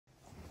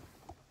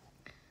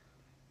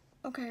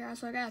Okay, guys,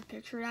 so I got a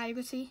picture that you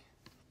can see.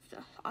 So,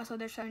 also,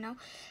 there, so you know.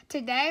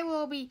 Today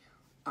we'll be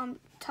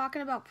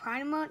talking about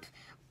Pride Month.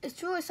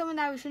 It's really something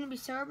that we shouldn't be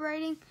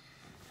celebrating.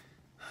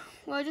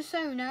 Well, just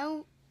so you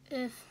know,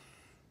 if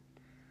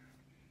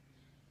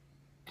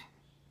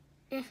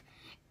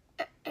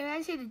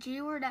I say the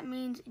G word, that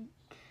means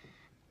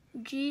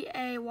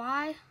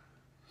G-A-Y.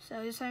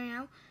 So just so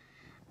you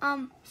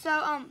know.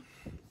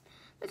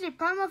 Let's see.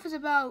 Pride Month is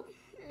about.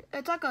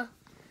 It's about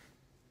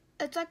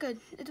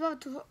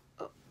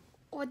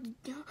what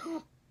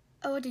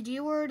the G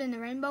word and the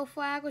rainbow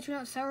flag, which we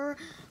don't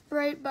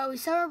celebrate, but we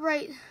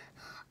celebrate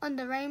on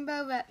the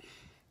rainbow that.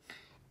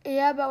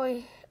 Yeah, but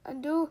we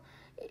do.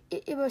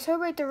 We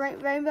celebrate the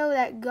rainbow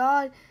that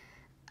God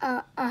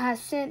has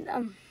sent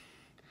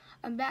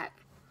back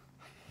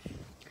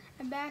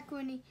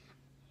when He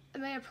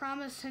made a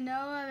promise to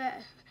Noah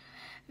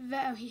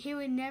that He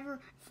would never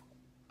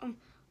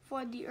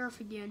flood the earth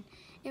again.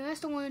 And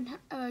that's the one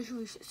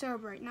we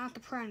celebrate, not the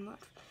Pride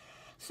Month.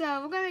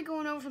 So we're gonna be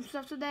going over some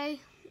stuff today,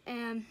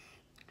 and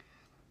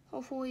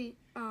hopefully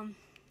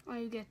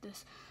you get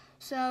this.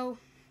 So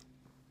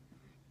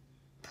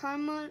Pride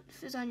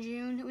Month is on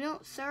June. We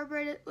don't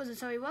celebrate it.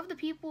 So we love the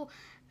people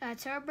that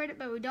celebrate it,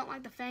 but we don't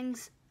like the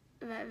things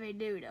that they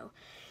do, though.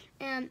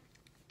 And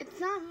it's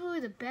not really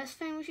the best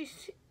thing we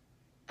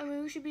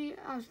should be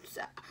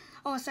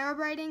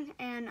celebrating,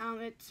 and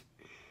it's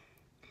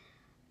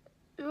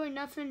really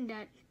nothing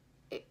that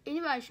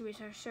anybody should be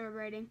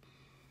celebrating.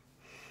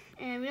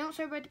 And we don't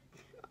celebrate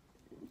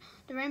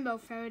the rainbow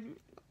fairy.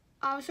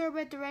 I'll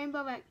celebrate the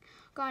rainbow that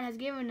God has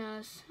given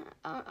us.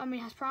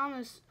 Has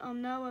promised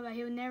Noah that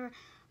He would never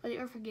let the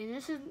earth again.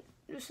 This is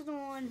the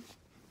one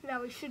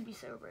that we should be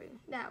celebrating.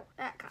 That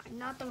kind,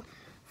 not the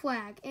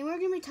flag. And we're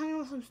gonna be talking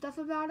about some stuff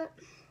about it.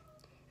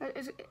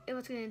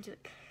 Let's get into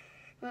it.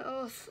 But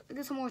let's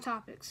get some more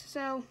topics.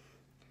 So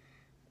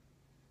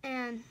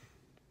yeah,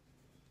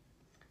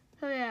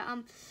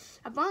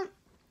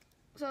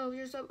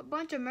 there's a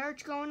bunch of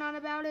merch going on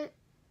about it,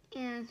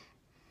 and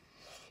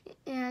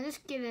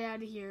just get it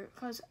out of here,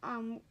 cause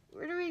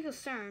we're really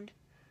concerned.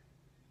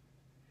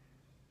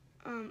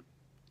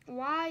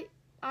 Why?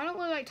 I don't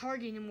really like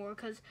Target anymore,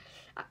 cause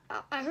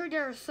I heard they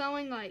were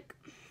selling like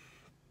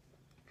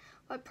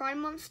Pride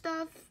Month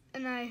stuff,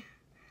 and I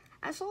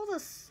saw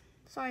this.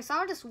 So I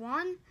saw this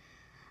one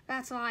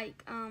that's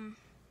like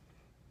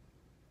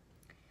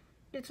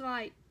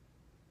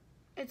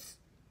it's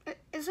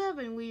sort of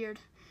been weird.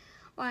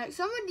 Like,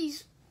 some of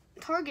these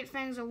Target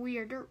things are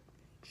weird. They're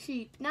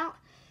cheap. Now,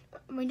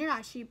 they're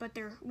not cheap, but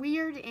they're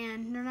weird,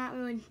 and they're not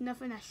really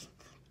nothing that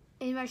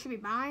anybody should be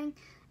buying.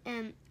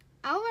 And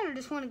I would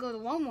just want to go to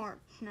Walmart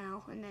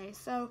nowadays.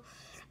 So,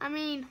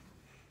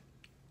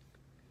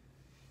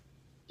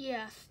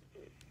 yes.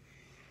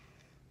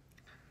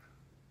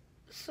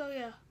 So,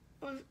 yeah.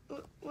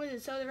 What is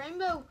it? So, the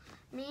rainbow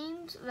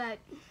means that.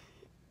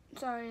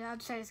 Sorry, I'll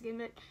just say this again.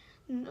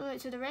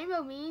 But so the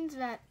rainbow means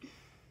that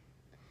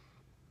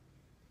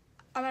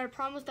I got a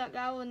promise that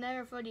God will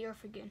never flood the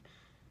earth again.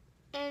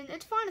 And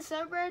it's fine to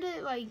celebrate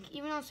it, like,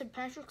 even on St.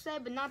 Patrick's Day,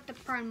 but not the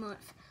Pride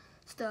Month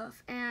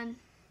stuff. And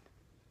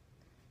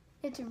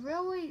it's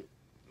really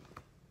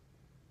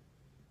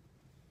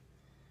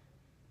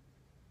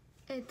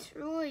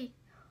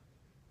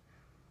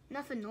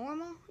nothing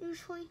normal,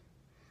 usually.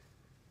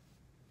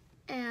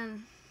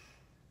 And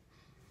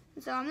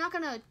so I'm not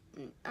going to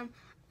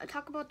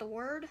talk about the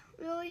word,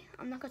 really.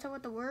 I'm not going to talk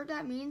about the word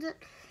that means it.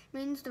 It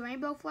means the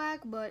rainbow flag,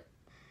 but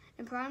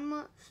in Pride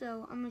Month.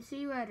 So I'm going to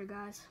see you later,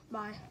 guys.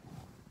 Bye.